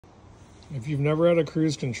If you've never had a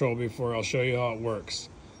cruise control before, I'll show you how it works.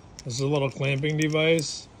 This is a little clamping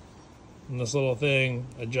device, and this little thing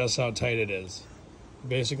adjusts how tight it is.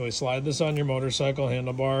 Basically slide this on your motorcycle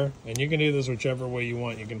handlebar, and you can do this whichever way you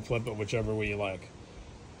want. You can flip it whichever way you like.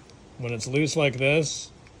 When it's loose like this,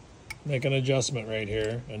 make an adjustment right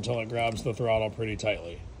here until it grabs the throttle pretty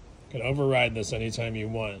tightly. You can override this anytime you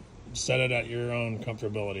want. Set it at your own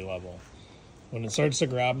comfortability level. When it starts to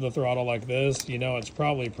grab the throttle like this, you know it's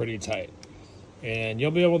probably pretty tight. And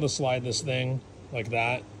you'll be able to slide this thing like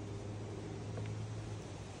that.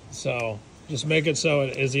 So just make it so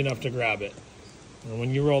it is enough to grab it. And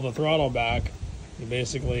when you roll the throttle back, you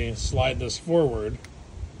basically slide this forward,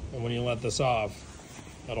 and when you let this off,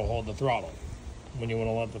 that'll hold the throttle. When you want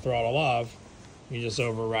to let the throttle off, you just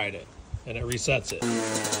override it, and it resets it.